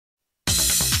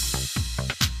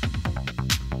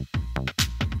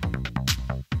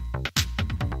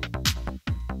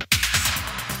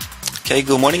Okay,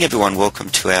 good morning everyone. Welcome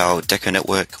to our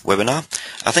DecoNetwork webinar.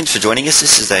 Thanks for joining us.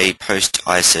 This is a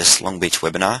post-ISS Long Beach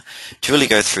webinar to really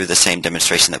go through the same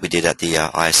demonstration that we did at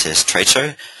the ISS trade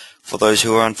show for those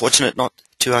who are unfortunate not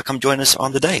to come join us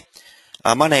on the day.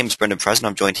 My name is Brendan Price and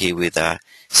I'm joined here with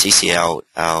Cece,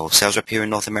 our sales rep here in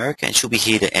North America, and she'll be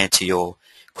here to answer your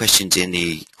questions in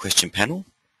the question panel.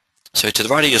 So to the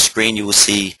right of your screen you will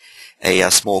see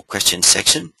a small question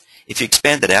section. If you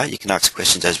expand that out, you can ask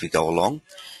questions as we go along.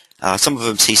 Some of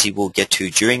them Cece will get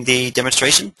to during the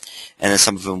demonstration, and then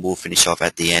some of them will finish off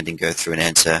at the end and go through and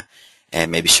answer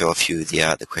and maybe show a few of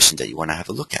the questions that you want to have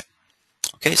a look at.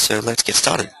 Okay, so let's get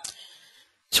started.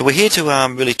 So we're here to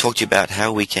really talk to you about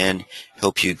how we can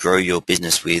help you grow your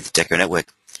business with DecoNetwork,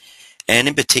 and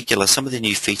in particular some of the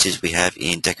new features we have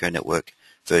in DecoNetwork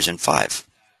version 5.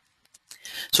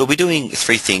 So we'll be doing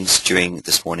three things during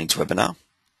this morning's webinar.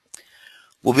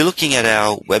 We'll be looking at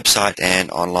our website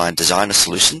and online designer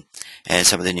solution and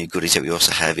some of the new goodies that we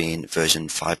also have in version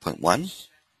 5.1.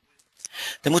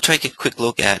 Then we'll take a quick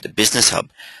look at the Business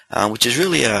Hub, which is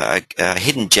really a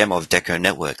hidden gem of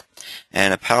DecoNetwork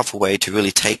and a powerful way to really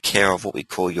take care of what we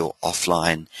call your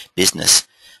offline business.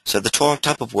 So the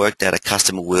type of work that a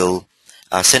customer will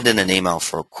send in an email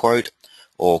for a quote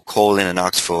or call in and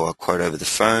ask for a quote over the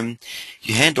phone,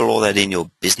 you handle all that in your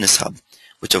Business Hub,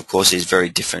 which of course is very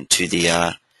different to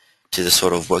the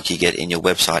sort of work you get in your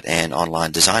website and online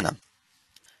designer.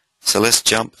 So let's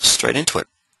jump straight into it.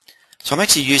 So I'm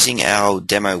actually using our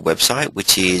demo website,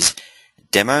 which is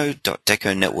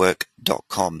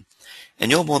demo.deconetwork.com,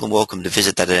 and you're more than welcome to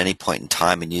visit that at any point in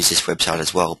time and use this website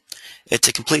as well. It's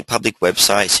a complete public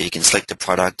website, so you can select a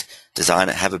product, design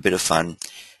it, have a bit of fun,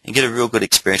 and get a real good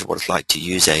experience of what it's like to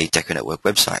use a DecoNetwork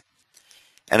website.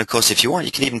 And of course, if you want,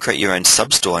 you can even create your own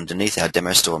sub-store underneath our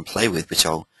demo store and play with, which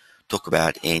I'll talk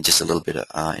about in just a little bit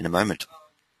in a moment.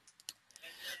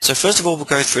 So first of all, we'll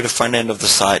go through the front end of the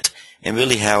site and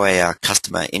really how a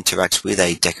customer interacts with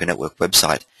a DecoNetwork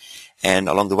website. And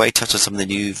along the way, touch on some of the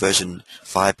new version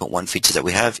 5.1 features that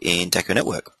we have in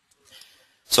DecoNetwork.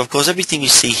 So of course, everything you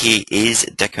see here is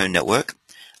DecoNetwork.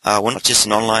 We're not just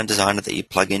an online designer that you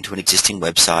plug into an existing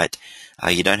website.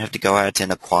 You don't have to go out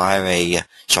and acquire a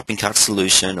shopping cart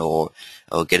solution or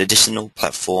get additional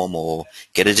platform or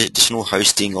get additional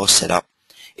hosting or setup.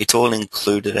 It's all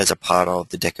included as a part of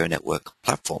the DecoNetwork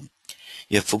platform.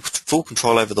 You have full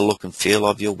control over the look and feel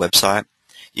of your website.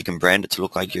 You can brand it to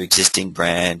look like your existing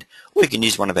brand, or you can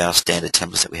use one of our standard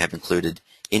templates that we have included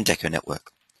in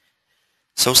DecoNetwork.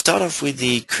 So we'll start off with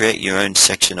the Create Your Own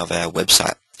section of our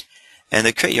website. And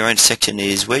the Create Your Own section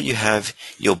is where you have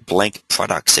your blank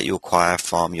products that you acquire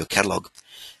from your catalog.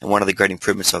 And one of the great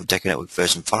improvements of DecoNetwork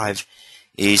version 5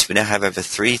 is we now have over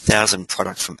 3,000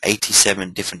 products from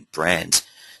 87 different brands.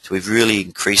 So we've really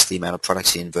increased the amount of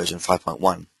products in version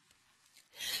 5.1.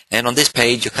 And on this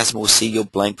page, your customer will see your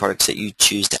blank products that you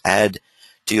choose to add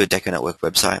to your DecoNetwork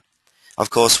website. Of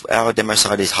course, our demo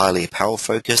site is highly apparel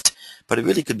focused, but it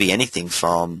really could be anything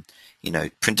from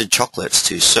printed chocolates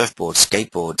to surfboards,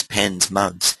 skateboards, pens,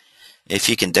 mugs. If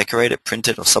you can decorate it, print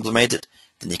it, or sublimate it,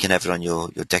 then you can have it on your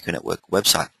DecoNetwork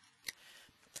website.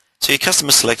 So your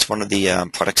customer selects one of the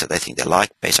products that they think they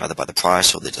like, based either by the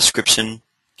price or the description,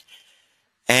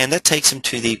 and that takes them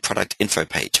to the product info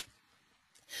page.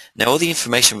 Now all the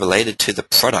information related to the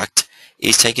product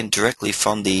is taken directly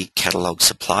from the catalog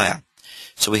supplier.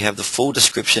 So we have the full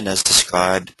description as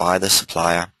described by the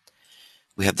supplier.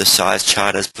 We have the size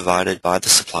chart as provided by the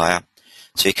supplier,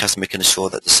 so your customer can ensure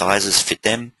that the sizes fit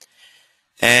them.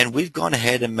 And we've gone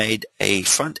ahead and made a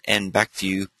front and back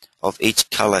view of each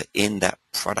color in that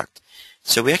product.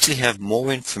 So we actually have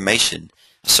more information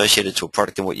associated to a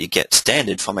product than what you get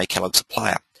standard from a catalog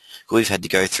supplier. We've had to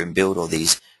go through and build all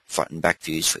these front and back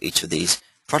views for each of these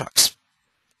products.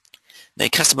 Now, your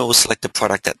customer will select the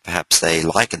product that perhaps they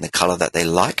like and the color that they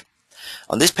like.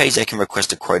 On this page, they can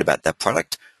request a quote about that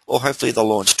product, or hopefully they'll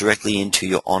launch directly into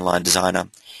your online designer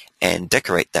and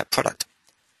decorate that product.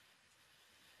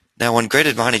 Now, one great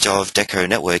advantage of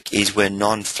DecoNetwork is we're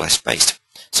non-flash based.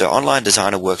 So online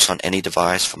designer works on any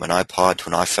device from an iPod to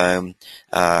an iPhone.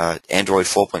 Android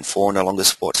 4.4 no longer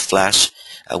supports flash.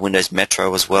 Windows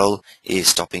Metro as well is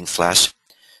stopping flash.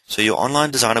 So your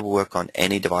online designer will work on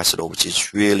any device at all, which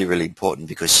is really, really important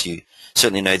because you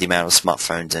certainly know the amount of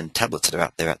smartphones and tablets that are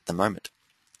out there at the moment.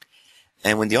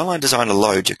 And when the online designer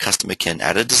loads, your customer can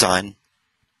add a design,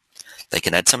 they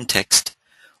can add some text,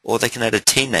 or they can add a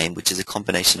team name, which is a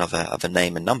combination of a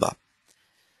name and number.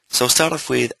 So we'll start off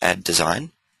with Add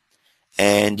Design,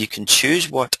 and you can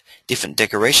choose what different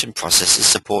decoration processes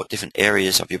support different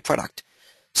areas of your product.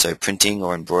 So printing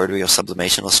or embroidery or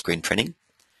sublimation or screen printing,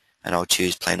 and I'll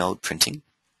choose plain old printing.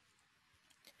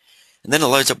 And then it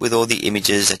loads up with all the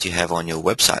images that you have on your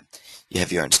website. You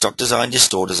have your own stock design, your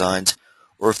store designs,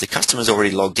 or if the customer's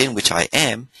already logged in, which I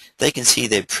am, they can see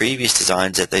their previous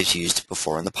designs that they've used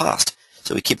before in the past.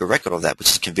 So we keep a record of that, which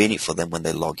is convenient for them when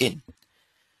they log in.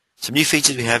 Some new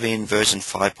features we have in version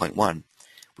 5.1.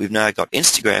 We've now got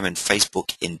Instagram and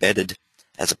Facebook embedded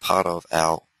as a part of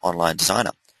our online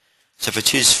designer. So if I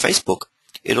choose Facebook,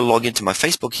 it'll log into my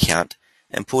Facebook account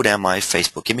and pull down my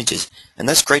Facebook images. And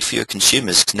that's great for your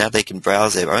consumers because now they can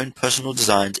browse their own personal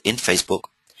designs in Facebook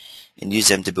and use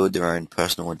them to build their own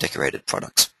personal and decorated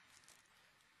products.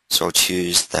 So I'll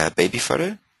choose the baby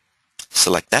photo,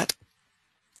 select that,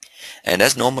 and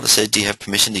as normal it says, do you have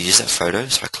permission to use that photo?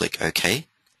 So I click OK,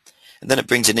 and then it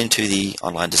brings it into the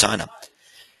online designer.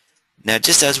 Now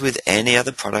just as with any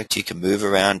other product, you can move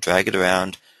around, drag it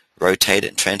around, rotate it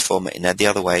and transform it and add the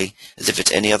other way as if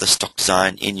it's any other stock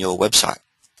design in your website.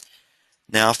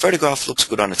 Now a photograph looks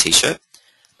good on a t-shirt,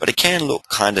 but it can look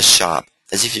kind of sharp,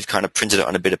 as if you've kind of printed it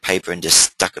on a bit of paper and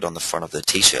just stuck it on the front of the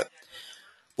t-shirt.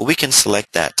 Well, we can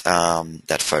select that,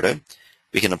 that photo.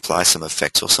 We can apply some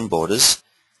effects or some borders,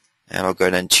 and I'll go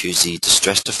down and choose the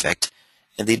distressed effect.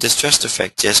 And the distressed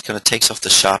effect just kind of takes off the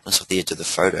sharpness of the edge of the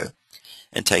photo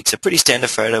and takes a pretty standard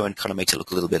photo and kind of makes it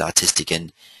look a little bit artistic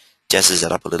and jazzes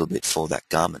it up a little bit for that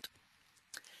garment.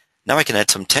 Now I can add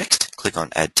some text. Click on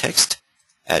Add Text,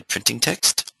 Add Printing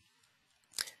Text,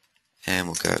 and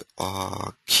we'll go,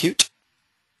 oh, cute,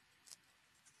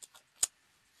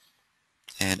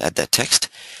 and add that text.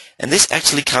 And this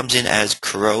actually comes in as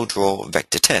CorelDRAW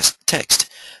vector text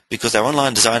because our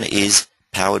online designer is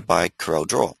powered by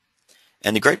CorelDRAW.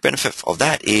 And the great benefit of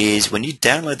that is when you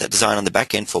download that design on the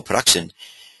back end for production,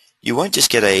 you won't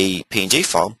just get a PNG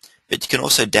file, but you can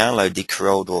also download the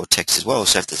CorelDRAW text as well.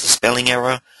 So if there's a spelling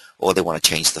error or they want to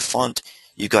change the font,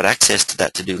 you've got access to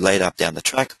that to do later up down the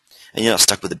track, and you're not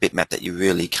stuck with a bitmap that you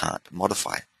really can't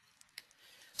modify.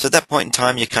 So at that point in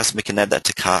time, your customer can add that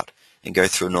to cart and go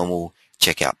through a normal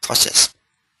checkout process.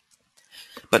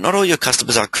 But not all your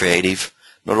customers are creative.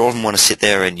 Not all of them want to sit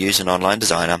there and use an online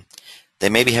designer. They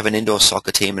maybe have an indoor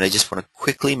soccer team and they just want to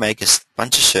quickly make a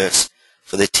bunch of shirts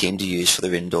for their team to use for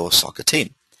their indoor soccer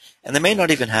team. And they may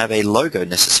not even have a logo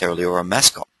necessarily or a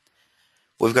mascot.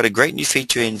 We've got a great new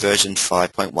feature in version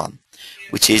 5.1,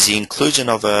 which is the inclusion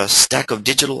of a stack of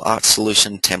digital art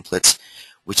solution templates,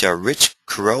 which are rich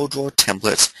CorelDRAW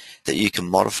templates that you can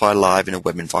modify live in a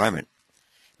web environment.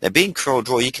 Now, being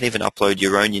CorelDRAW, you can even upload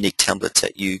your own unique templates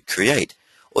that you create,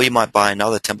 or you might buy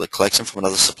another template collection from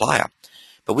another supplier.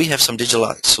 But we have some digital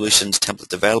art solutions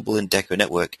templates available in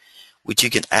DecoNetwork, which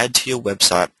you can add to your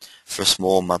website for a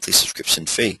small monthly subscription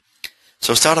fee.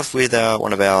 So we'll start off with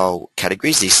one of our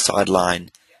categories, the sideline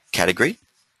category.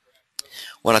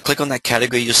 When I click on that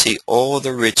category, you'll see all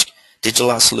the rich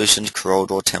digital art solutions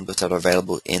CorelDRAW templates that are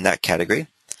available in that category.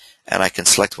 And I can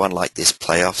select one like this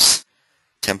playoffs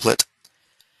template.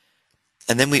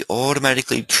 And then we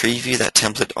automatically preview that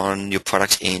template on your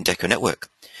products in DecoNetwork.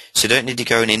 So you don't need to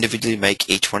go and individually make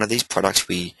each one of these products.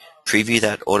 We preview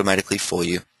that automatically for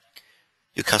you.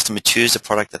 Your customer chooses a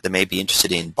product that they may be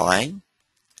interested in buying.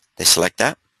 They select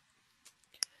that.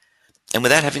 And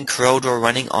without having CorelDRAW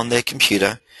running on their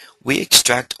computer, we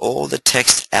extract all the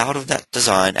text out of that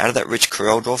design, out of that rich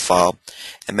CorelDRAW file,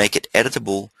 and make it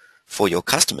editable for your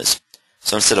customers.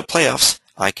 So instead of playoffs,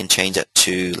 I can change that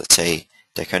to, let's say,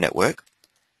 DecoNetwork,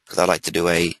 because I like to do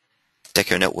a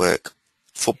DecoNetwork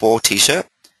football t-shirt,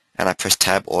 and I press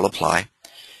tab, all apply.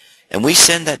 And we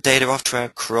send that data off to our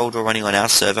CorelDRAW running on our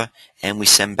server, and we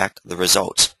send back the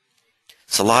results.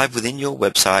 So live within your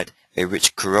website, a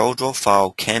rich CorelDRAW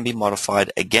file can be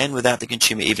modified, again without the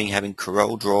consumer even having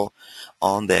CorelDRAW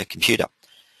on their computer.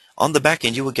 On the back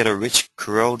end, you will get a rich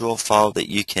CorelDRAW file that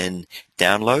you can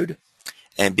download.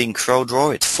 And being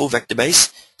CorelDRAW, it's full vector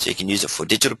base, so you can use it for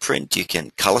digital print, you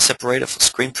can color separate it for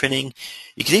screen printing,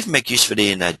 you can even make use of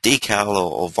it in a decal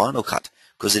or vinyl cut,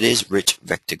 because it is rich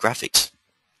vector graphics.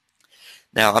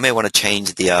 Now I may want to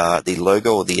change the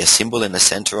logo or the symbol in the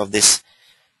center of this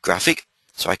graphic,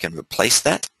 so I can replace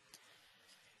that.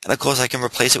 And of course I can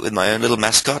replace it with my own little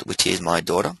mascot, which is my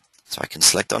daughter. So I can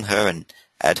select on her and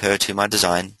add her to my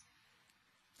design,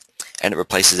 and it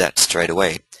replaces that straight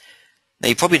away. Now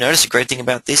you probably noticed a great thing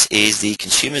about this is the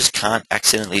consumers can't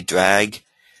accidentally drag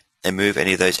and move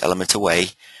any of those elements away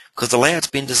because the layout's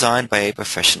been designed by a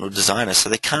professional designer, so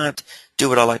they can't do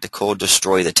what I like to call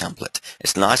destroy the template.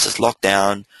 It's nice, it's locked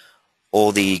down,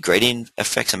 all the gradient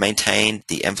effects are maintained,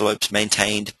 the envelope's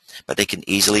maintained, but they can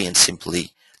easily and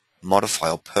simply modify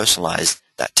or personalize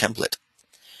that template.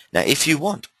 Now if you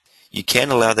want, you can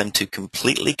allow them to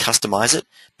completely customize it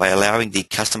by allowing the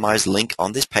customized link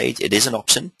on this page. It is an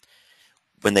option.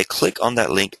 When they click on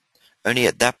that link, only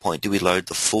at that point do we load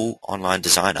the full online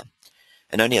designer.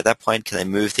 And only at that point can they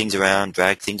move things around,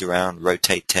 drag things around,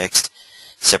 rotate text,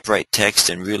 separate text,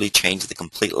 and really change the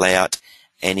complete layout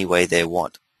any way they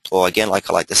want. Or again, like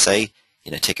I like to say,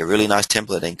 take a really nice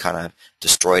template and kind of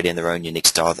destroy it in their own unique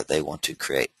style that they want to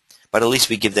create. But at least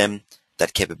we give them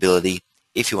that capability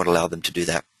if you want to allow them to do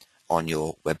that on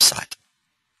your website.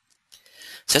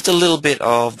 So that's a little bit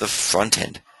of the front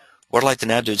end. What I'd like to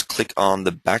now do is click on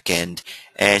the back end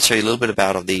and show you a little bit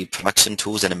about the production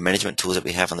tools and the management tools that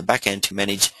we have on the back end to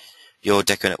manage your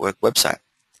DecoNetwork website.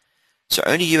 So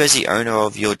only you as the owner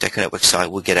of your DecoNetwork site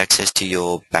will get access to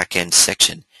your back end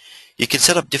section. You can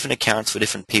set up different accounts for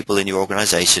different people in your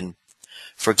organization.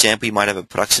 For example, you might have a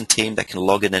production team that can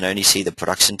log in and only see the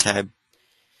production tab.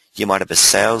 You might have a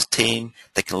sales team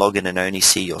that can log in and only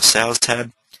see your sales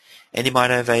tab. And you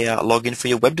might have a login for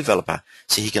your web developer,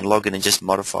 so he can log in and just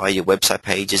modify your website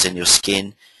pages and your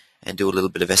skin and do a little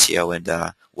bit of SEO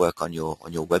and work on your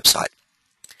website.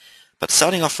 But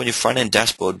starting off on your front-end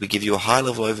dashboard, we give you a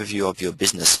high-level overview of your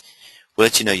business. We'll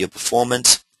let you know your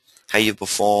performance, how you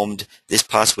performed this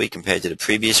past week compared to the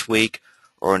previous week,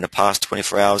 or in the past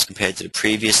 24 hours compared to the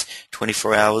previous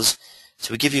 24 hours.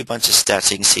 So we give you a bunch of stats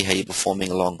so you can see how you're performing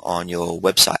along on your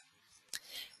website.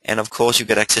 And of course, you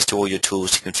get access to all your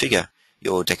tools to configure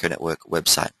your DecoNetwork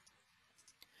website.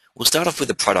 We'll start off with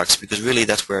the products because really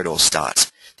that's where it all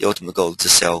starts. The ultimate goal is to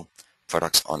sell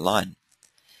products online.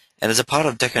 And as a part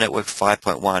of DecoNetwork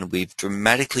 5.1, we've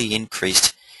dramatically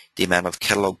increased the amount of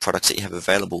catalog products that you have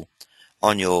available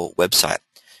on your website.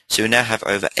 So you now have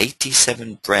over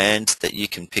 87 brands that you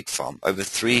can pick from, over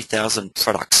 3,000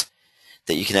 products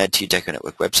that you can add to your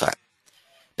DecoNetwork website.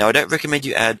 Now, I don't recommend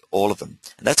you add all of them.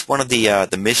 And that's one of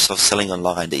the myths of selling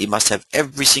online, that you must have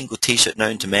every single t-shirt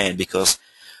known to man, because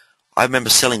I remember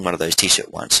selling one of those t-shirts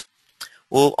once.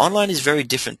 Well, online is very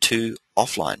different to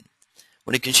offline.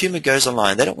 When a consumer goes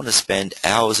online, they don't want to spend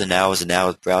hours and hours and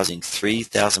hours browsing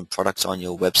 3,000 products on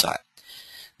your website.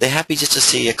 They're happy just to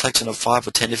see a collection of 5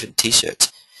 or 10 different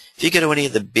t-shirts. If you go to any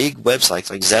of the big websites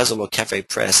like Zazzle or Cafe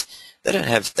Press, they don't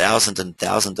have thousands and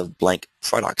thousands of blank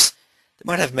products.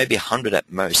 They might have maybe 100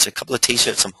 at most, a couple of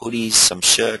t-shirts, some hoodies, some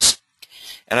shirts,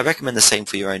 and I recommend the same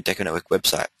for your own DecoNetwork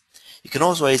website. You can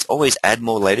always add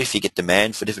more later if you get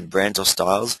demand for different brands or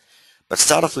styles, but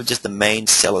start off with just the main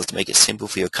sellers to make it simple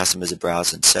for your customers to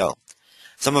browse and sell.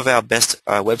 Some of our best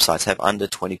websites have under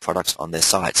 20 products on their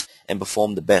sites and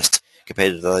perform the best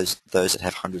compared to those that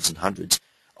have hundreds and hundreds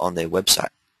on their website.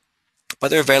 But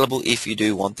they're available if you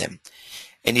do want them.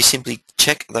 And you simply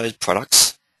check those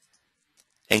products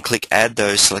and click Add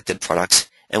those selected products,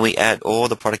 and we add all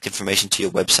the product information to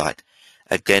your website.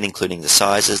 Again, including the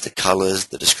sizes, the colors,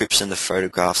 the description, the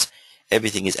photographs,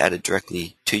 everything is added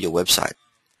directly to your website.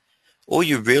 All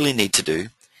you really need to do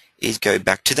is go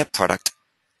back to that product,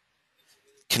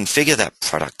 configure that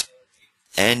product,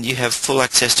 and you have full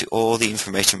access to all the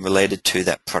information related to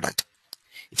that product.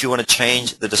 If you want to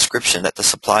change the description that the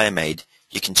supplier made,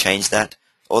 you can change that,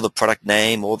 or the product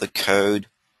name, or the code.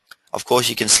 Of course,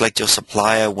 you can select your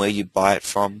supplier, where you buy it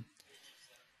from.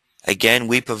 Again,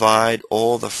 we provide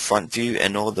all the front view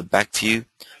and all the back view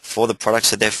for the products,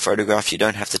 so they're photographs you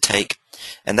don't have to take.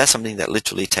 And that's something that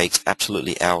literally takes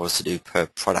absolutely hours to do per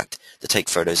product, to take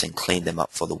photos and clean them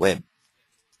up for the web.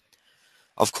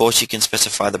 Of course, you can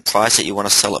specify the price that you want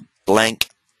to sell it blank,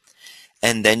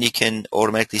 and then you can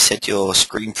automatically set your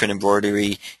screen print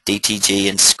embroidery, DTG,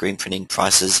 and screen printing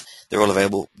prices. They're all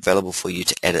available for you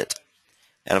to edit.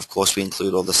 And of course, we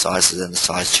include all the sizes and the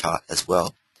size chart as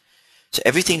well. So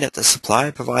everything that the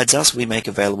supplier provides us, we make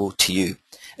available to you.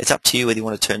 It's up to you whether you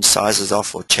want to turn sizes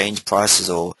off or change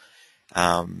prices or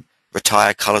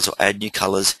retire colors or add new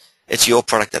colors. It's your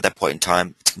product at that point in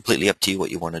time. It's completely up to you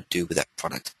what you want to do with that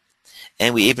product.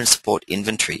 And we even support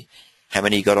inventory, how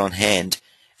many you got on hand,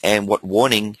 and what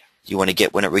warning you want to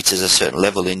get when it reaches a certain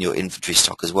level in your inventory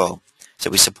stock as well.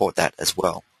 So we support that as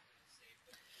well.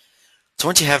 So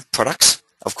once you have products,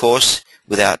 of course,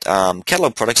 without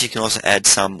catalog products, you can also add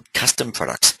some custom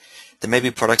products. There may be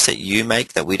products that you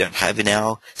make that we don't have in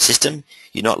our system.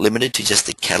 You're not limited to just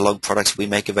the catalog products we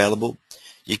make available.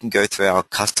 You can go through our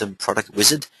custom product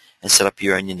wizard and set up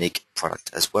your own unique product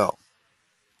as well.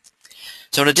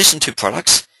 So in addition to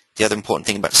products, the other important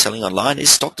thing about selling online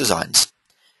is stock designs.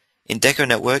 In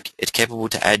DecoNetwork, it's capable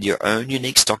to add your own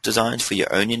unique stock designs for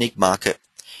your own unique market.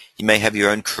 You may have your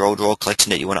own CorelDRAW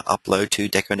collection that you want to upload to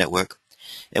DecoNetwork.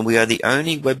 And we are the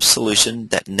only web solution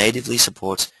that natively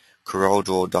supports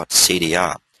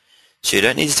CorelDRAW.cdr. So you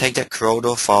don't need to take that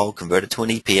CorelDRAW file, convert it to an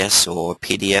EPS or a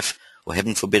PDF, or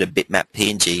heaven forbid a bitmap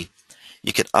PNG.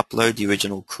 You can upload the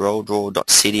original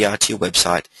CorelDRAW.cdr to your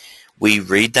website. We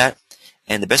read that,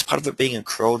 and the best part of it being a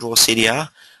CorelDRAW CDR,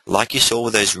 like you saw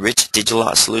with those rich digital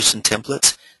art solution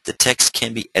templates, the text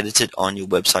can be edited on your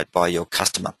website by your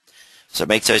customer. So it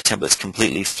makes those templates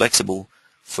completely flexible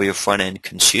for your front-end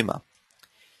consumer.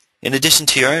 In addition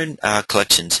to your own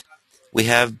collections, we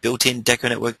have built-in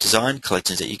DecoNetwork design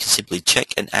collections that you can simply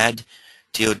check and add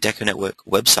to your DecoNetwork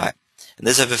website. And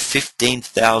there's over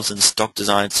 15,000 stock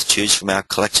designs to choose from our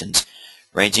collections,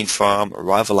 ranging from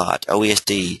Arrival Art,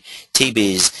 OESD,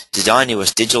 TBiz,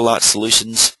 DesignUS, Digital Art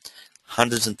Solutions,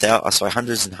 hundreds and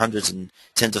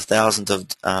tens of thousands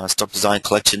of stock design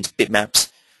collections,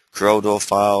 bitmaps, CorelDRAW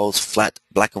files, flat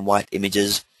black and white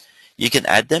images. You can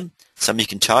add them, some you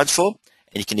can charge for,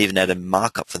 and you can even add a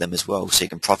markup for them as well, so you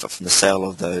can profit from the sale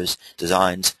of those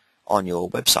designs on your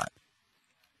website.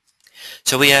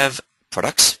 So we have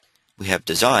products, we have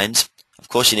designs. Of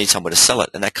course you need somewhere to sell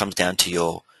it, and that comes down to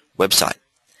your website.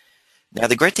 Now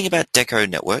the great thing about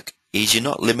DecoNetwork is you're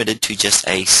not limited to just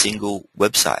a single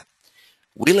website.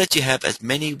 We let you have as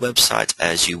many websites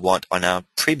as you want on our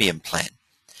premium plan.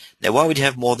 Now why would you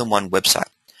have more than one website?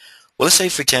 Well, let's say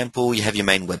for example you have your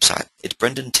main website. It's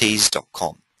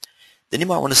brendantees.com. Then you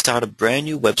might want to start a brand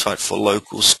new website for a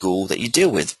local school that you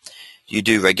deal with. You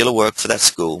do regular work for that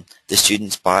school. The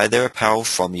students buy their apparel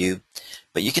from you,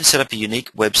 but you can set up a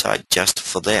unique website just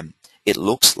for them. It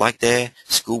looks like their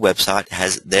school website,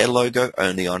 has their logo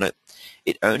only on it.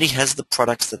 It only has the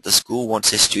products that the school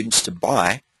wants their students to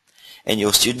buy, and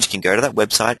your students can go to that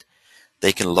website.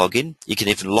 They can log in. You can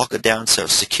even lock it down so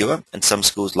it's secure, and some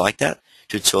schools like that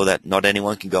to ensure that not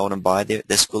anyone can go on and buy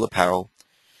their school apparel.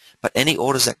 But any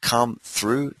orders that come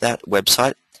through that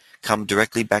website come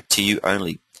directly back to you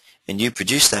only, and you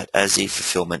produce that as the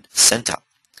fulfillment center.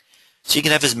 So you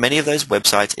can have as many of those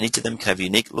websites, and each of them can have a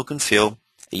unique look and feel,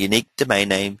 a unique domain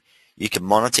name. You can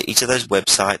monitor each of those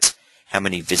websites, how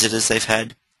many visitors they've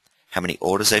had, how many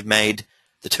orders they've made,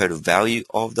 the total value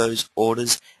of those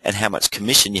orders, and how much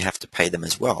commission you have to pay them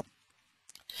as well.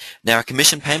 Now a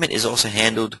commission payment is also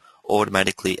handled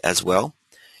automatically as well.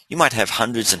 You might have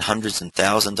hundreds and hundreds and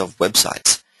thousands of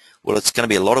websites. Well, it's going to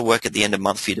be a lot of work at the end of the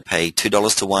month for you to pay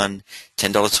 $2 to one,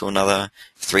 $10 to another,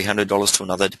 $300 to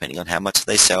another, depending on how much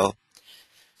they sell.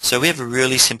 So we have a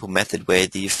really simple method where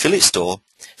the affiliate store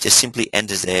just simply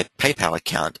enters their PayPal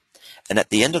account, and at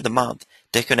the end of the month,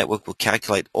 DecoNetwork will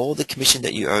calculate all the commission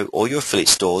that you owe all your affiliate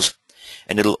stores,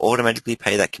 and it'll automatically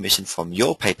pay that commission from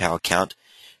your PayPal account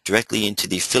directly into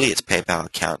the affiliate's PayPal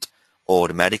account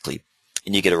automatically.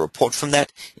 And you get a report from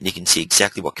that, and you can see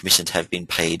exactly what commissions have been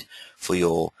paid for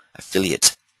your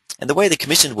affiliates. And the way the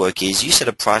commissions work is you set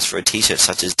a price for a t-shirt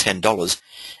such as $10,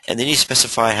 and then you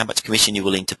specify how much commission you're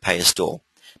willing to pay a store.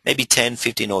 Maybe 10,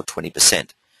 15, or 20%.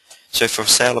 So for a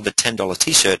sale of a $10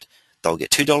 t-shirt, they'll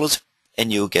get $2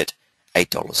 and you'll get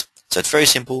 $8. So it's very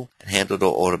simple and handled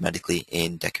automatically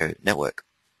in DecoNetwork.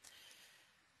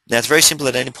 Now it's very simple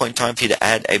at any point in time for you to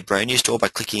add a brand new store by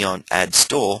clicking on Add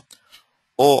Store,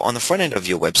 or on the front end of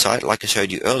your website, like I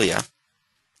showed you earlier,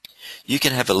 you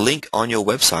can have a link on your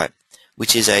website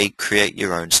which is a Create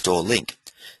Your Own Store link.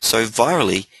 So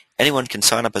virally, anyone can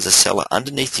sign up as a seller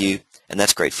underneath you, and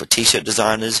that's great for t-shirt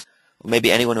designers, or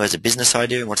maybe anyone who has a business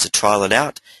idea and wants to trial it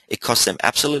out. It costs them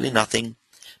absolutely nothing,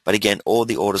 but again, all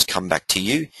the orders come back to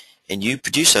you, and you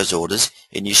produce those orders,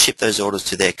 and you ship those orders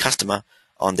to their customer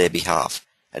on their behalf.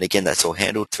 And again, that's all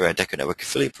handled through our DecoNetwork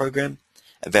affiliate program,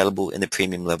 available in the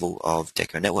premium level of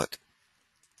DecoNetwork.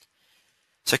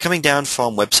 So coming down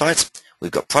from websites,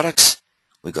 we've got products,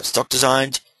 we've got stock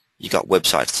designs, you've got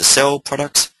websites to sell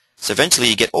products, so eventually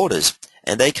you get orders,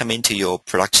 and they come into your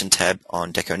production tab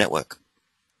on DecoNetwork.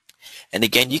 And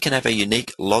again, you can have a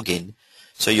unique login,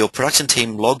 so your production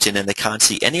team logs in and they can't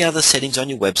see any other settings on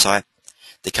your website.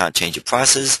 They can't change your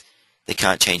prices, they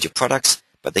can't change your products,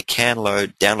 but they can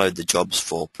download the jobs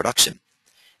for production.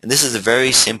 And this is a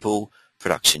very simple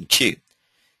production queue.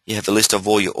 You have a list of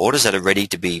all your orders that are ready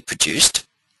to be produced,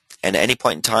 and at any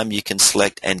point in time you can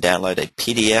select and download a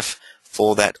PDF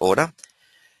for that order.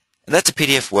 And that's a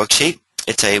PDF worksheet.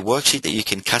 It's a worksheet that you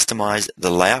can customize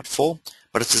the layout for,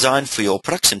 but it's designed for your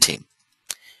production team.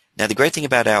 Now the great thing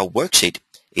about our worksheet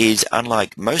is,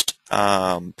 unlike most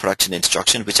production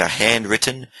instructions which are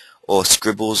handwritten or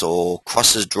scribbles or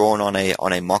crosses drawn on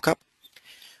a mock-up,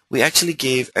 we actually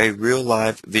give a real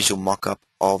live visual mock-up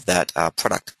of that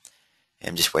product.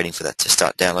 I'm just waiting for that to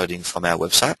start downloading from our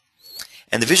website.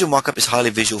 And the visual mock-up is highly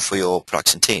visual for your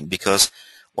production team, because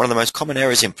one of the most common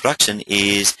errors in production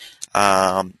is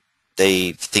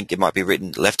they think it might be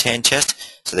written left-hand chest,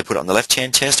 so they put it on the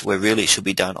left-hand chest where really it should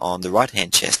be done on the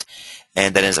right-hand chest.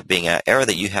 And that ends up being an error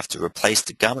that you have to replace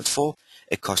the garments for,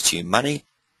 it costs you money,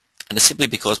 and it's simply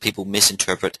because people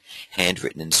misinterpret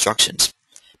handwritten instructions.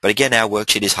 But again, our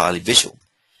worksheet is highly visual.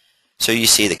 So you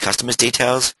see the customer's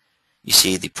details, you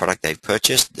see the product they've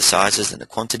purchased, the sizes and the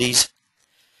quantities,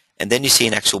 and then you see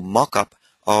an actual mock-up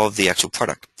of the actual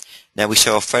product. Now we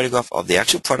show a photograph of the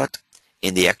actual product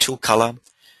in the actual color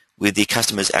with the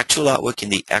customer's actual artwork in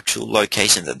the actual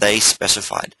location that they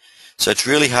specified. So it's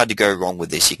really hard to go wrong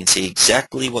with this. You can see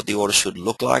exactly what the order should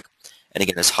look like, and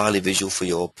again, it's highly visual for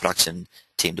your production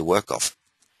team to work off.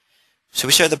 So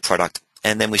we show the product,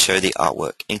 and then we show the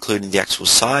artwork, including the actual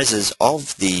sizes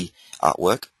of the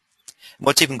artwork. And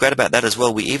what's even great about that as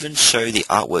well, we even show the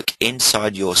artwork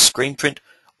inside your screen print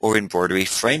or embroidery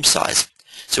frame size.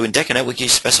 So in DecoNetwork, you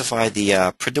specify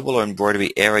the printable or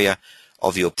embroidery area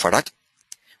of your product.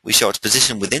 We show its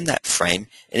position within that frame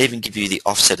and even give you the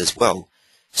offset as well.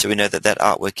 So we know that that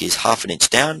artwork is 1/2 inch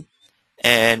down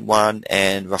and 1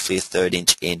 and roughly 1/3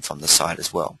 inch in from the side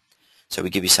as well. So we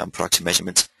give you some production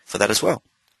measurements for that as well.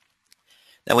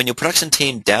 Now when your production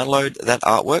team download that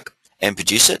artwork and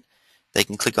produce it, they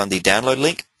can click on the download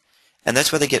link, and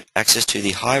that's where they get access to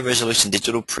the high resolution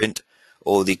digital print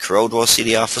or the CorelDRAW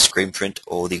CDR for screen print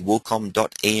or the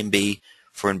Woolcom.emb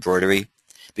for embroidery,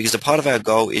 because a part of our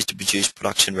goal is to produce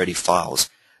production ready files,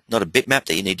 not a bitmap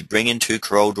that you need to bring into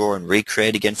CorelDRAW and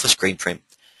recreate again for screen print,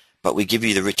 but we give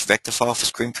you the rich vector file for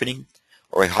screen printing,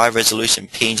 or a high resolution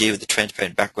PNG with a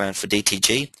transparent background for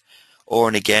DTG, or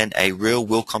and again a real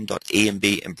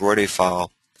Woolcom.emb embroidery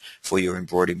file for your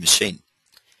embroidery machine.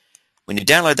 When you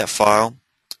download that file,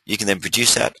 you can then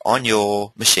produce that on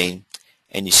your machine,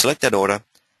 and you select that order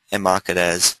and mark it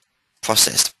as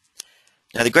processed.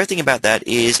 Now the great thing about that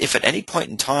is if at any point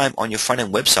in time on your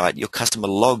front-end website your customer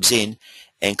logs in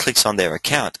and clicks on their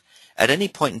account, at any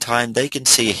point in time they can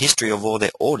see a history of all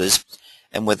their orders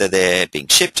and whether they're being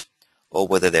shipped or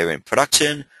whether they're in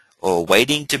production or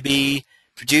waiting to be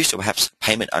produced or perhaps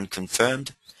payment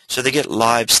unconfirmed. So they get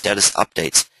live status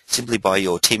updates simply by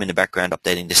your team in the background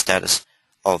updating the status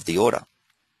of the order.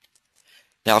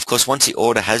 Now of course once the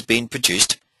order has been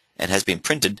produced and has been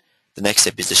printed, the next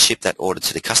step is to ship that order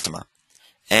to the customer.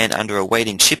 And under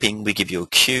awaiting shipping we give you a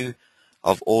queue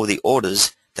of all the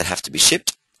orders that have to be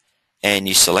shipped, and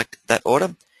you select that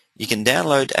order. You can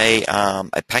download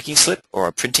a packing slip or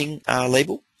a printing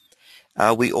label.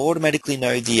 We automatically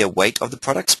know the weight of the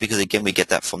products because again we get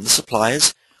that from the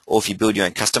suppliers, or if you build your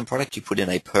own custom product you put in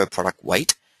a per product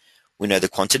weight. We know the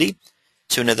quantity,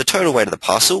 so we know the total weight of the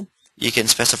parcel. You can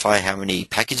specify how many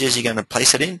packages you're going to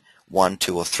place it in, 1,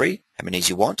 2 or 3, how many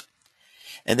you want.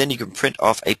 And then you can print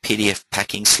off a PDF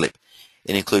packing slip.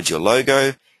 It includes your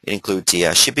logo, it includes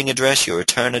the shipping address, your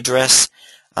return address,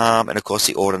 and of course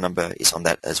the order number is on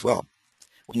that as well.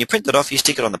 When you print it off, you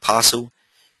stick it on the parcel,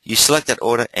 you select that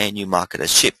order and you mark it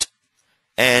as shipped.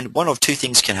 And one of two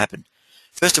things can happen.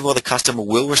 First of all, the customer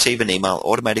will receive an email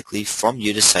automatically from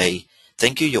you to say,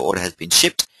 thank you, your order has been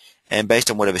shipped, and based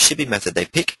on whatever shipping method they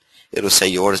pick, it will say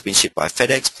your order has been shipped by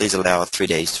FedEx, please allow 3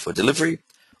 days for delivery,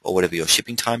 or whatever your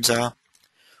shipping times are.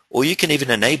 Or you can even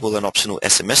enable an optional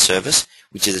SMS service,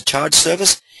 which is a charge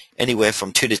service, anywhere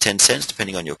from 2 to 10 cents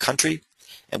depending on your country,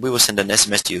 and we will send an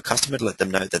SMS to your customer to let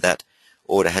them know that that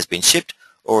order has been shipped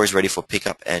or is ready for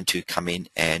pickup and to come in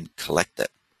and collect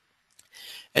it.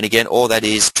 And again, all that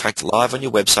is tracked live on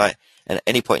your website, and at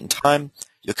any point in time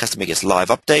your customer gets live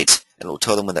updates and it will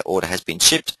tell them when that order has been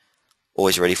shipped or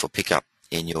is ready for pickup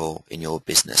in your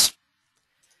business.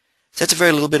 So that's a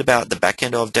very little bit about the back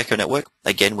end of DecoNetwork,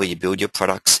 again where you build your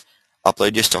products,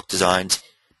 upload your stock designs,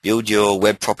 build your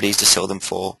web properties to sell them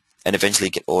for, and eventually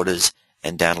get orders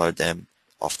and download them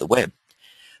off the web.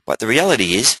 But the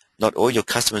reality is not all your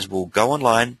customers will go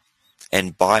online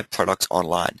and buy products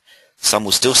online. Some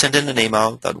will still send in an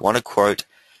email, they'll want a quote.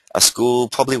 A school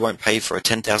probably won't pay for a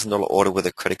 $10,000 order with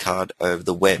a credit card over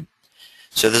the web.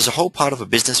 So there's a whole part of a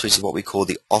business which is what we call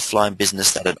the offline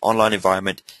business that an online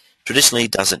environment traditionally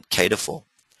doesn't cater for.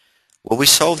 Well, we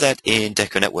solve that in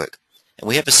DecoNetwork, and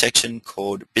we have a section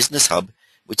called Business Hub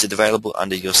which is available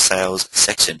under your sales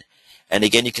section. And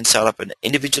again, you can set up an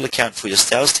individual account for your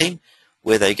sales team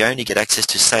where they're going to get access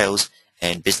to Sales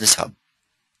and Business Hub.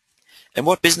 And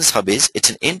what Business Hub is, it's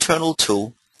an internal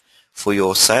tool for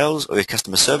your sales or your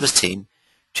customer service team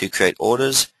to create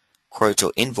orders, quotes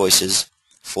or invoices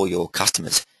for your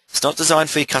customers. It's not designed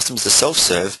for your customers to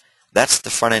self-serve. That's the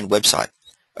front-end website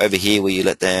over here where you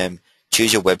let them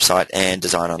choose your website and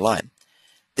design online.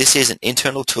 This is an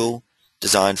internal tool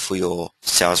designed for your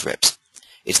sales reps.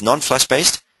 It's non-flash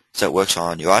based, so it works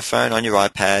on your iPhone, on your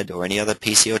iPad or any other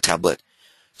PC or tablet.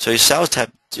 So your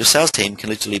sales team can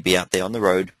literally be out there on the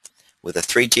road with a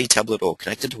 3G tablet or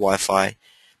connected to Wi-Fi,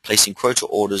 placing quotes or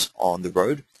orders on the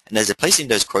road. And as they're placing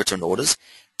those quotes and orders,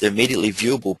 they're immediately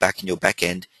viewable back in your back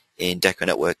end in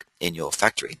DecoNetwork in your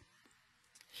factory.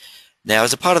 Now,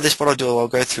 as a part of this, what I'll do, I'll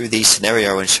go through the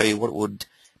scenario and show you what it would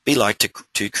be like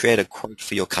to create a quote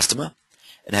for your customer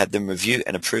and have them review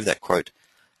and approve that quote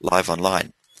live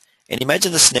online. And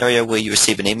imagine the scenario where you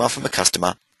receive an email from a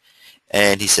customer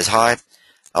and he says, "Hi,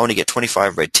 I want to get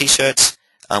 25 red t-shirts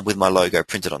with my logo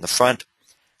printed on the front,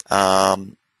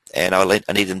 and I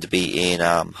need them to be in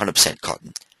 100%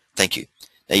 cotton. Thank you."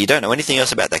 Now, you don't know anything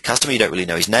else about that customer. You don't really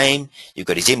know his name. You've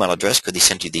got his email address because he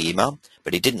sent you the email,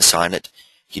 but he didn't sign it.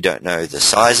 You don't know the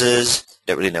sizes. You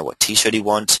don't really know what t-shirt he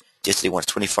wants. Just that he wants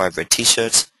 25 red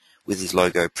t-shirts with his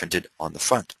logo printed on the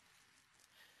front.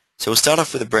 So we'll start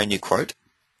off with a brand new quote.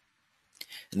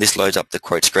 And this loads up the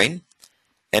quote screen.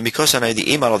 And because I know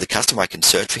the email of the customer, I can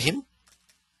search for him.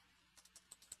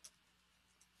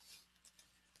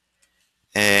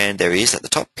 And there he is at the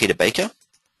top, Peter Baker.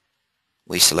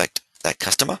 We select that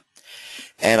customer.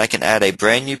 And I can add a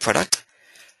brand new product.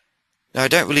 Now, I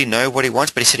don't really know what he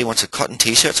wants, but he said he wants a cotton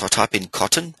t-shirt, so I'll type in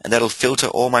cotton, and that'll filter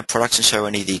all my products and show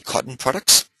only the cotton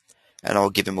products. And I'll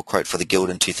give him a quote for the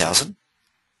Gildan 2000.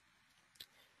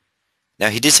 Now,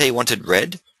 he did say he wanted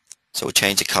red, so we'll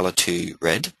change the color to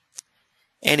red.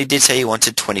 And he did say he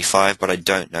wanted 25, but I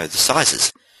don't know the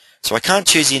sizes. So I can't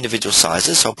choose the individual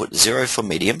sizes, so I'll put 0 for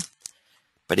medium.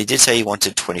 But he did say he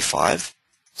wanted 25,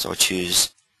 so I'll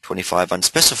choose 25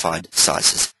 unspecified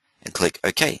sizes and click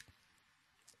OK.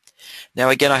 Now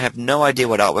again, I have no idea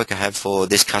what artwork I have for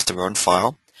this customer on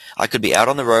file. I could be out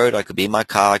on the road, I could be in my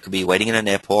car, I could be waiting in an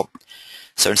airport.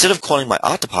 So instead of calling my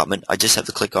art department, I just have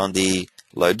to click on the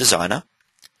Load Designer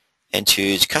and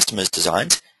choose Customers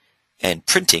Designs and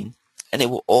Printing, and it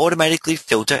will automatically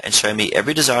filter and show me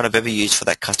every design I've ever used for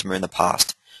that customer in the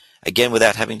past. Again,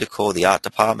 without having to call the art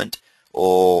department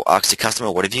or ask the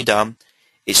customer, "What have you done?"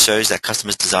 It shows that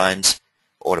customer's designs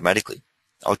automatically.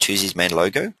 I'll choose his main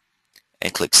logo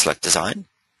and click Select Design.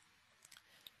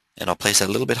 And I'll place that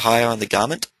a little bit higher on the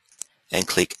garment and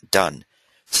click Done.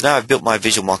 So now I've built my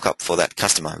visual mock-up for that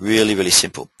customer. Really, really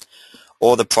simple.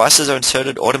 All the prices are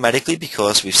inserted automatically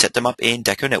because we've set them up in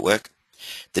DecoNetwork.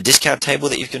 The discount table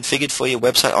that you've configured for your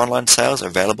website online sales are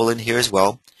available in here as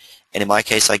well. And in my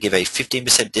case, I give a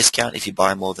 15% discount if you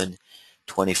buy more than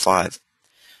 25.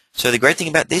 So the great thing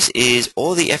about this is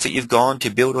all the effort you've gone to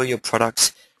build all your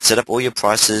products, set up all your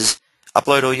prices,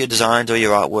 upload all your designs or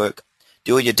your artwork,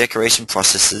 do all your decoration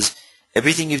processes,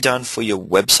 everything you've done for your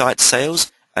website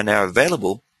sales are now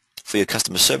available for your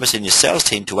customer service and your sales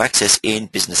team to access in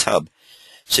Business Hub.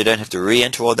 So you don't have to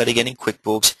re-enter all that again in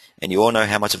QuickBooks, and you all know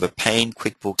how much of a pain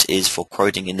QuickBooks is for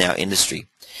quoting in our industry.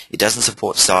 It doesn't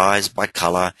support size by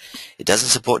color. It doesn't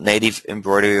support native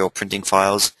embroidery or printing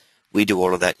files. We do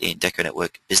all of that in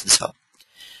DecoNetwork Business Hub.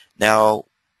 Now,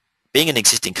 being an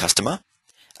existing customer,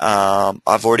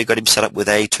 I've already got him set up with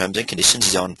a terms and conditions.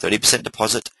 He's on 30%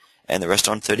 deposit and the rest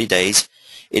on 30 days.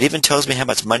 It even tells me how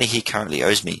much money he currently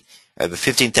owes me, over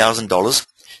 $15,000.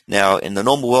 Now, in the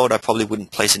normal world, I probably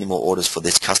wouldn't place any more orders for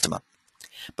this customer.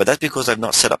 But that's because I've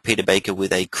not set up Peter Baker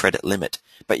with a credit limit.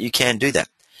 But you can do that.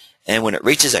 And when it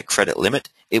reaches that credit limit,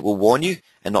 it will warn you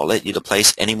and not let you to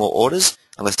place any more orders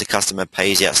unless the customer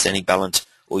pays the outstanding balance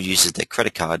or uses their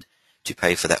credit card to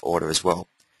pay for that order as well.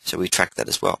 So we track that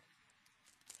as well.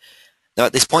 Now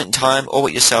at this point in time, all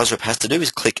what your sales rep has to do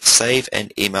is click Save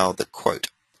and email the quote.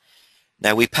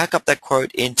 Now we pack up that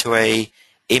quote into a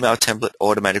email template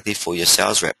automatically for your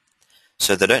sales rep.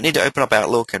 So they don't need to open up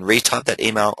Outlook and retype that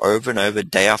email over and over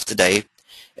day after day.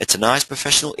 It's a nice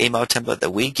professional email template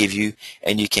that we give you,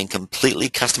 and you can completely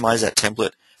customize that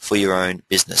template for your own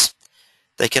business.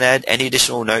 They can add any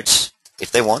additional notes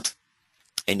if they want,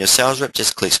 and your sales rep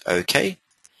just clicks OK,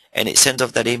 and it sends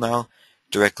off that email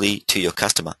directly to your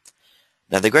customer.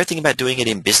 Now the great thing about doing it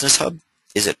in Business Hub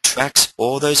is it tracks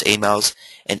all those emails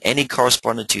and any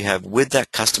correspondence you have with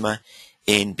that customer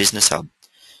in Business Hub.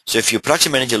 So if your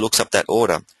production manager looks up that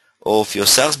order, or if your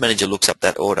sales manager looks up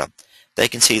that order, they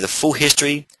can see the full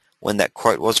history, when that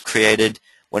quote was created,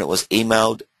 when it was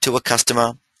emailed to a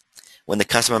customer, when the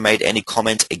customer made any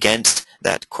comments against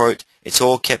that quote. It's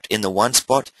all kept in the one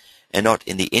spot and not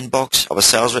in the inbox of a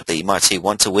sales rep that you might see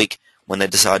once a week when they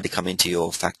decide to come into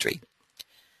your factory.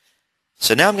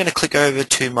 So now I'm going to click over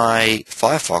to my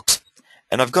Firefox,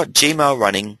 and I've got Gmail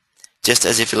running just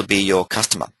as if it'll be your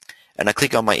customer. And I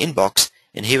click on my inbox,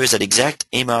 and here is that exact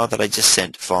email that I just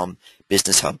sent from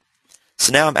Business Hub.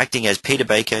 So now I'm acting as Peter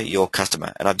Baker, your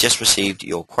customer, and I've just received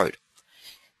your quote.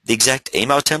 The exact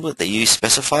email template that you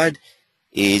specified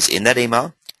is in that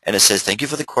email, and it says, "Thank you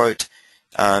for the quote.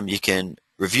 You can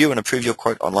review and approve your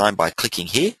quote online by clicking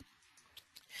here."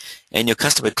 and your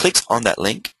customer clicks on that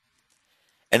link,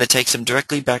 and it takes them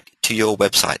directly back to your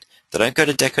website. They don't go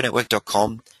to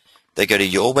DecoNetwork.com. They go to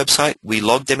your website. We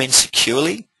log them in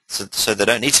securely, so they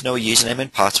don't need to know a username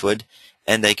and password,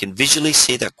 and they can visually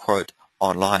see that quote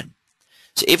online.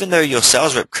 So even though your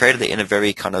sales rep created it in a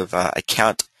very kind of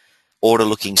account order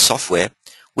looking software,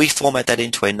 we format that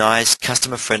into a nice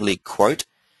customer-friendly quote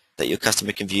that your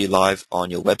customer can view live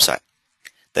on your website.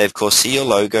 They of course see your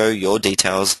logo, your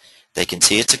details. They can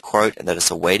see it's a quote and that it's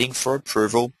awaiting for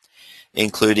approval,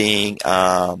 including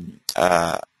a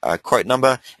quote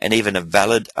number and even a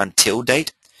valid until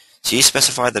date. So you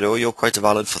specify that all your quotes are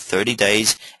valid for 30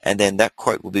 days, and then that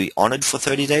quote will be honored for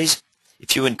 30 days.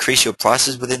 If you increase your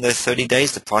prices within those 30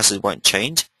 days, the prices won't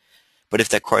change. But if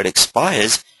that quote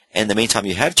expires, and in the meantime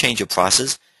you have changed your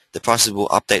prices, the prices will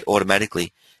update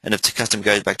automatically. And if the customer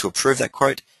goes back to approve that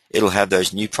quote, it'll have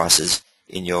those new prices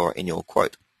in your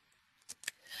quote.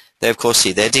 They of course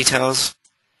see their details,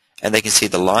 and they can see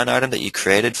the line item that you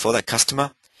created for that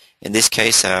customer. In this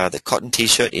case, the cotton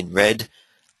t-shirt in red.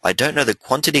 I don't know the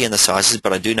quantity and the sizes,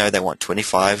 but I do know they want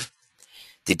 25.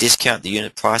 The discount, the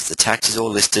unit price, the tax is all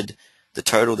listed. The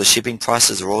total, the shipping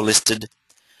prices are all listed.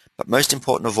 But most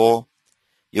important of all,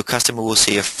 your customer will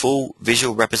see a full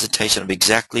visual representation of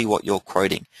exactly what you're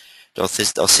quoting. They'll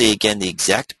see again the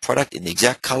exact product in the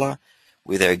exact color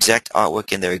with their exact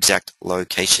artwork in their exact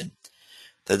location.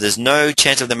 So there's no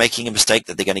chance of them making a mistake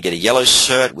that they're going to get a yellow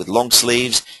shirt with long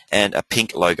sleeves and a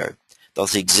pink logo. They'll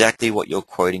see exactly what you're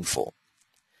quoting for.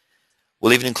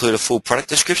 We'll even include a full product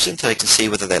description so they can see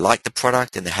whether they like the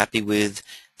product and they're happy with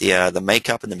the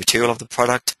makeup and the material of the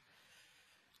product.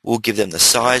 We'll give them the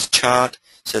size chart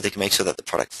so they can make sure that the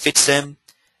product fits them.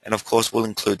 And of course we'll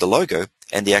include the logo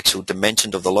and the actual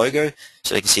dimensions of the logo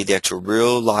so they can see the actual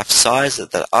real life size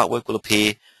that the artwork will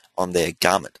appear on their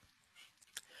garment.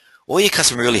 All your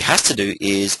customer really has to do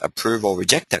is approve or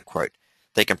reject that quote.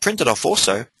 They can print it off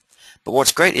also, but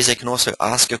what's great is they can also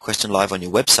ask a question live on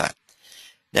your website.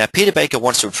 Now Peter Baker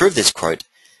wants to approve this quote,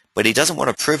 but he doesn't want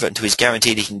to approve it until he's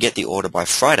guaranteed he can get the order by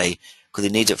Friday because he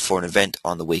needs it for an event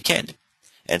on the weekend.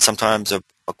 And sometimes a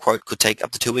quote could take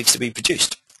up to 2 weeks to be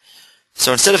produced.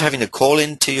 So instead of having to call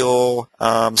into your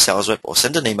sales rep or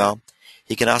send an email,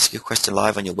 he can ask you a question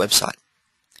live on your website.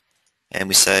 And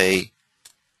we say,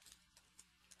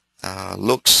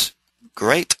 looks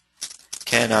great.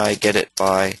 Can I get it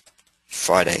by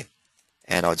Friday?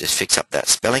 And I'll just fix up that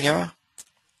spelling error.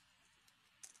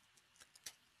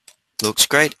 Looks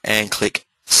great, and click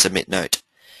Submit Note.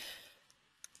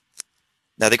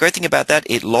 Now the great thing about that,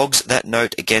 it logs that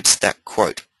note against that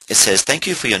quote. It says, thank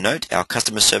you for your note. Our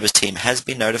customer service team has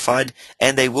been notified,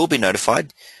 and they will be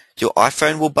notified. Your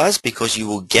iPhone will buzz because you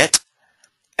will get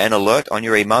an alert on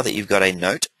your email that you've got a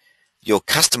note. Your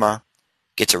customer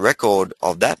gets a record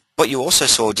of that. But you also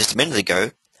saw just a minute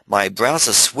ago, my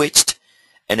browser switched,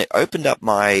 and it opened up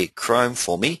my Chrome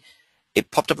for me. It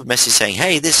popped up a message saying,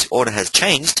 hey, this order has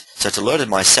changed, so it's alerted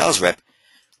my sales rep.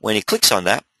 When he clicks on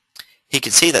that, he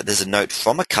can see that there's a note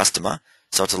from a customer,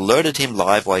 so it's alerted him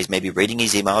live while he's maybe reading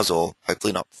his emails or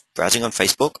hopefully not browsing on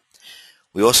Facebook.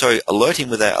 We also alert him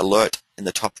with an alert in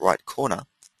the top right corner.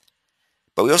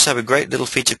 But we also have a great little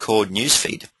feature called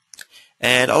Newsfeed.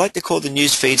 And I like to call the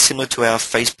Newsfeed similar to our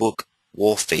Facebook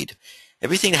Wall feed.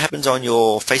 Everything that happens on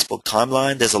your Facebook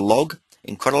timeline, there's a log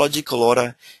in chronological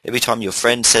order every time your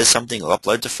friend says something or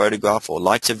uploads a photograph or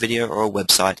likes a video or a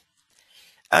website.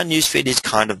 Our newsfeed is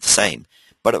kind of the same,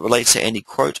 but it relates to any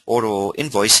quote, order, or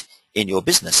invoice in your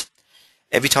business.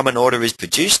 Every time an order is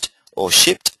produced or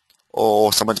shipped,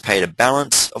 or someone's paid a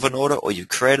balance of an order, or you've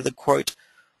created a quote,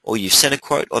 or you've sent a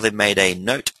quote, or they've made a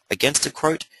note against a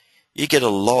quote, you get a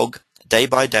log day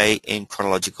by day in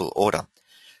chronological order.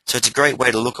 So it's a great way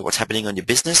to look at what's happening on your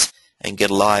business and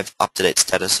get a live, up-to-date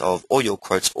status of all your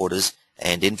quotes, orders,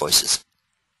 and invoices.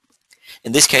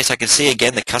 In this case, I can see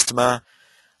again the customer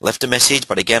left a message,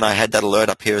 but again I had that alert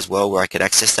up here as well where I could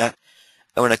access that.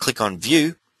 And when I click on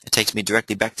View, it takes me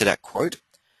directly back to that quote.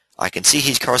 I can see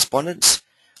his correspondence.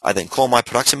 I then call my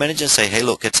production manager and say, hey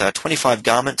look, it's 25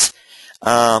 garments.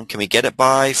 Can we get it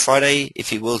by Friday? If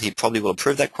he will, he probably will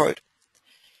approve that quote.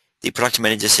 The production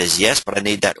manager says yes, but I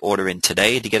need that order in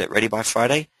today to get it ready by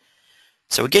Friday.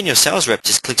 So again, your sales rep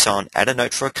just clicks on Add a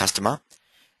Note for a Customer,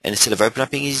 and instead of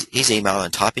opening his email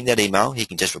and typing that email, he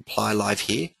can just reply live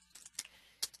here.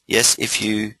 Yes, if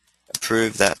you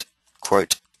approve that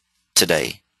quote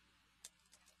today.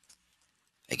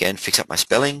 Again, fix up my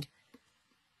spelling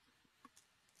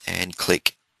and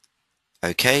click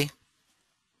OK.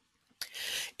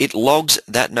 It logs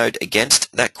that note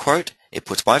against that quote. It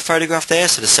puts my photograph there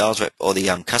so the sales rep or the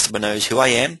customer knows who I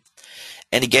am.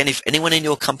 And again, if anyone in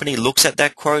your company looks at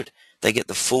that quote, they get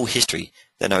the full history.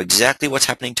 They know exactly what's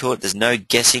happening to it. There's no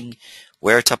guessing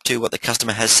where it's up to, what the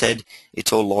customer has said.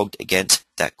 It's all logged against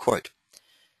that quote.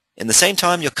 In the same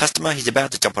time, your customer, he's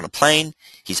about to jump on a plane,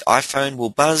 his iPhone will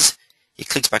buzz, he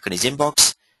clicks back on his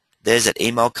inbox, there's that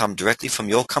email come directly from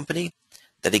your company,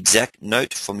 that exact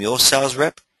note from your sales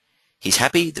rep. He's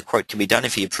happy, the quote can be done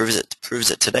if he approves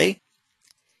it today.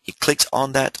 He clicks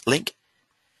on that link,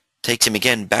 takes him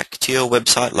again back to your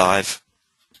website live.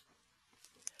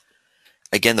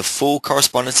 Again, the full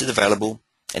correspondence is available,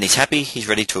 and he's happy, he's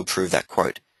ready to approve that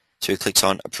quote. So he clicks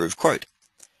on Approve Quote.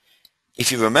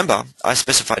 If you remember, I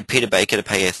specified Peter Baker to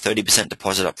pay a 30%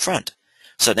 deposit up front.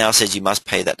 So it now says you must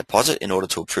pay that deposit in order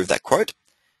to approve that quote.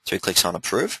 So he clicks on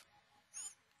Approve.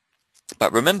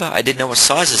 But remember, I didn't know what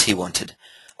sizes he wanted.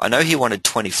 I know he wanted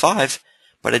 25,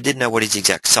 but I didn't know what his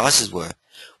exact sizes were.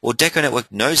 Well,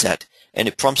 DecoNetwork knows that, and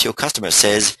it prompts your customer. It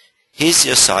says, here's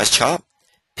your size chart.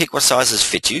 Pick what sizes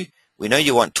fit you. We know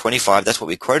you want 25. That's what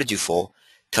we quoted you for.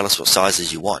 Tell us what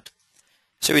sizes you want.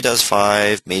 So he does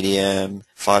 5 medium,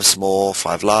 5 small,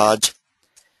 5 large,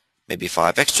 maybe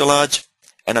 5 extra large,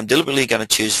 and I'm deliberately going to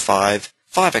choose 5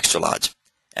 extra large,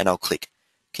 and I'll click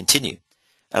Continue.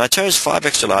 And I chose 5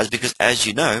 extra large because, as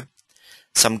you know,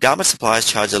 some garment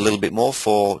suppliers charge a little bit more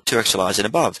for 2 extra large and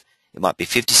above. It might be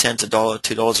 50 cents, $1,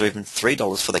 $2, or even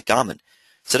 $3 for that garment.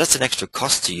 So that's an extra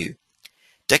cost to you.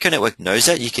 DecoNetwork knows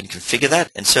that. You can configure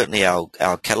that, and certainly our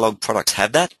catalog products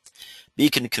have that. But you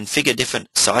can configure different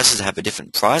sizes to have a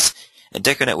different price, and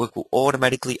DecoNetwork will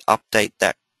automatically update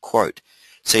that quote.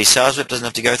 So your sales rep doesn't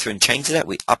have to go through and change that.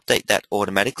 We update that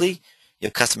automatically.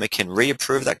 Your customer can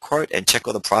reapprove that quote and check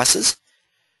all the prices,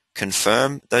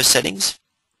 confirm those settings.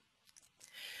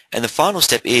 And the final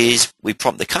step is we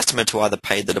prompt the customer to either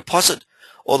pay the deposit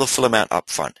or the full amount up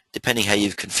front, depending how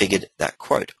you've configured that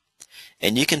quote.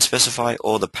 And you can specify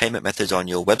all the payment methods on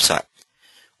your website,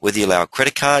 whether you allow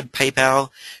credit card,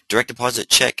 PayPal, direct deposit,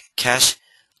 check, cash,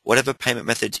 whatever payment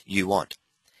method you want.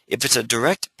 If it's a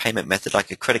direct payment method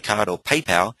like a credit card or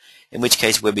PayPal, in which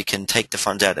case where we can take the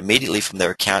funds out immediately from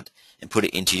their account and put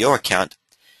it into your account,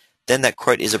 then that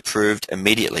quote is approved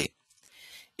immediately.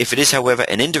 If it is, however,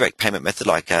 an indirect payment method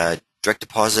like a direct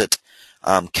deposit,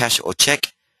 cash or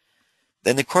check,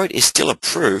 then the quote is still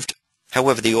approved.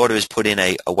 However, the order is put in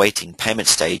a awaiting payment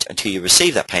stage until you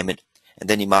receive that payment, and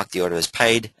then you mark the order as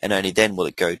paid, and only then will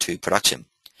it go to production.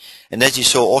 And as you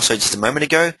saw also just a moment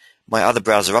ago, my other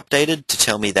browser updated to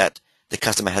tell me that the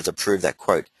customer has approved that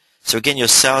quote. So again, your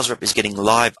sales rep is getting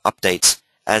live updates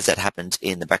as that happens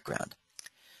in the background.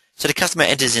 So the customer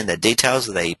enters in their details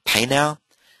with a pay now.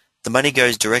 The money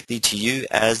goes directly to you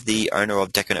as the owner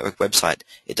of DecoNetwork website.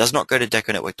 It does not go to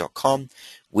DecoNetwork.com.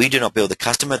 We do not bill the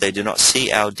customer. They do not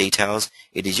see our details.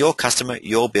 It is your customer,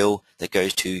 your bill that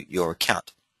goes to your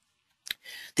account.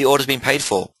 The order's been paid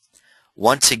for.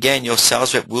 Once again, your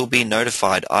sales rep will be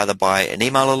notified either by an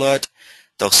email alert,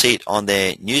 they'll see it on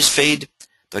their news feed,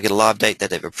 they'll get a live date that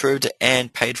they've approved it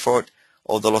and paid for it,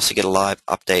 or they'll also get a live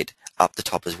update up the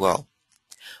top as well.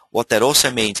 What that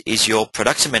also means is your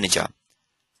production manager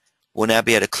will now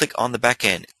be able to click on the back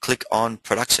end, click on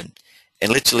production,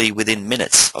 and literally within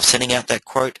minutes of sending out that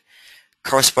quote,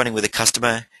 corresponding with the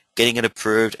customer, getting it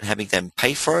approved and having them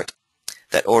pay for it,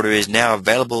 that order is now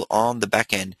available on the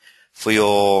back end for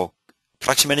your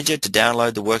production manager to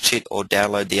download the worksheet or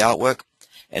download the artwork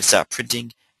and start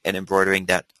printing and embroidering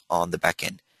that on the back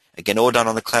end. Again, all done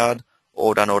on the cloud,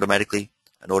 all done automatically,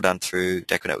 and all done through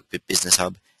DecoNetwork Business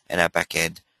Hub and our back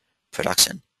end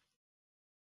production.